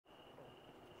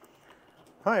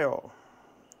Hi all,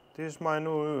 this is my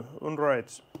new Unraid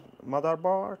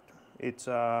motherboard. It's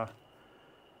a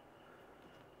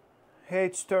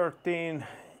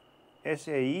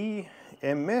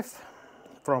H13SAE-MF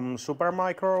from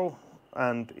Supermicro,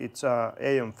 and it's a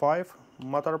AM5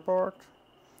 motherboard.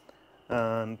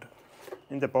 And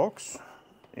in the box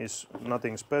is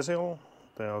nothing special.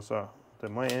 There's the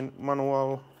main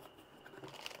manual,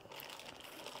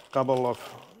 couple of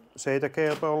SATA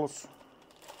cables,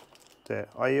 the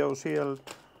I/O shield,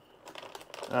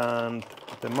 and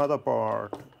the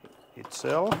motherboard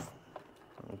itself.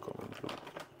 I'm going to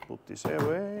put this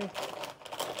away,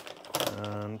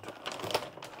 and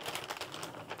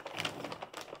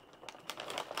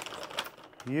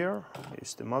here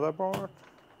is the motherboard.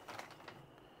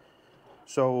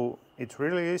 So it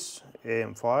really is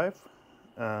AM5,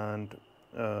 and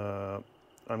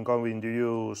I'm going to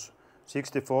use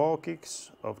 64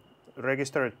 gigs of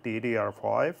registered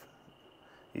DDR5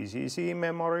 ECC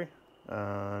memory,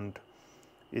 and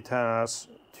it has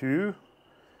two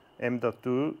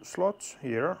M.2 slots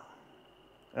here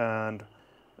and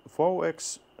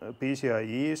 4x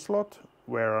PCIe slot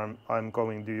where I'm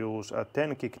going to use a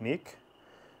 10 gig NIC,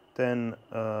 then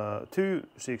two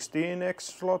 16x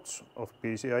slots of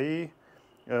PCIe.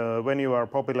 When you are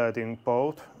populating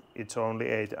both, it's only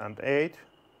 8 and 8,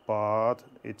 but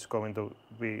it's going to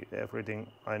be everything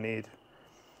I need.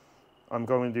 I'm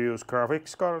going to use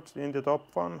graphics cards in the top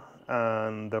one,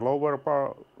 and the lower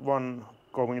one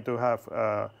going to have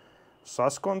a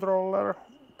SAS controller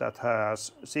that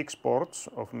has 6 ports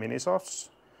of mini SAS.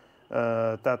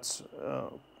 That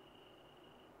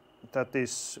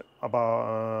is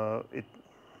about it.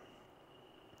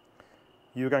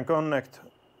 You can connect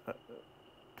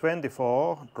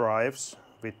 24 drives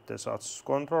with the SAS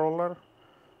controller,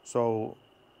 so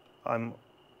I'm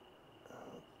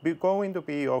going to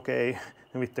be okay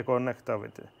with the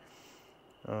connectivity.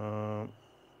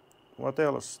 What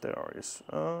else there is?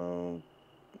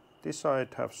 This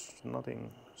side has nothing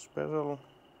special.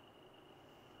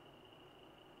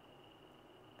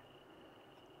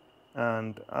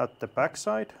 And at the back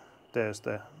side there's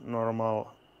the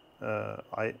normal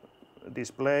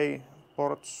display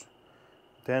ports.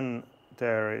 Then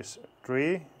there is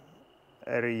 3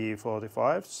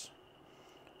 RE45s,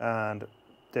 and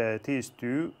these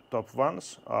two top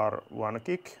ones are 1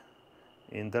 gig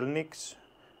Intel NICs,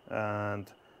 and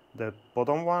the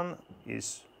bottom one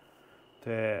is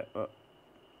the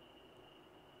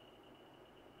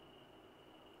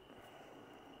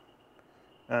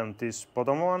and this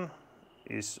bottom one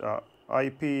is a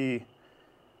IP-MI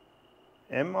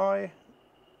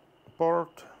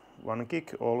port, 1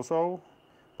 gig also,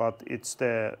 but it's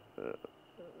the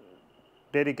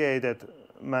dedicated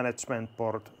management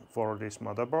port for this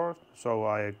motherboard, so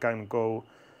I can go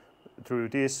through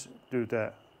this to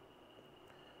the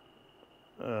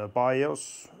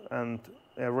BIOS and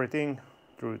everything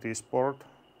through this port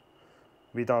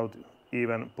without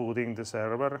even booting the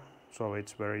server, so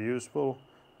it's very useful.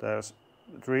 There's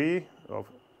 3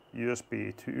 of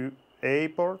USB 2A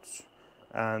ports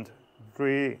and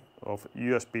 3 of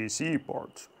USB-C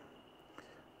ports.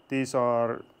 These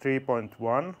are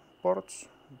 3.1 ports,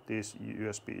 these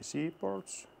USB-C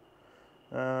ports,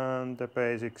 and the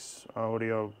basics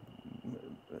audio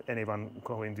anyone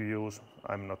going to use.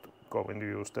 I'm not going to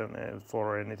use them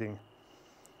for anything,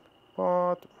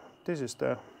 but this is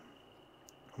the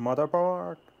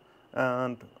motherboard,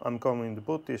 and I'm going to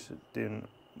put this in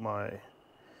my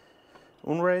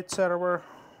Unraid server,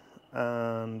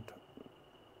 and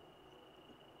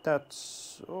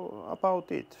that's about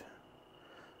it.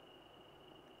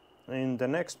 In the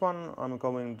next one I'm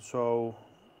going to show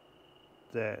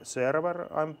the server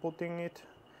I'm putting it,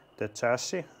 the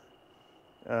chassis,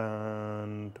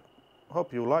 and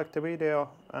hope you liked the video,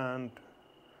 and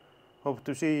hope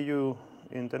to see you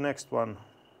in the next one.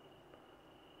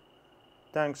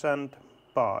 Thanks and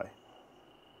bye.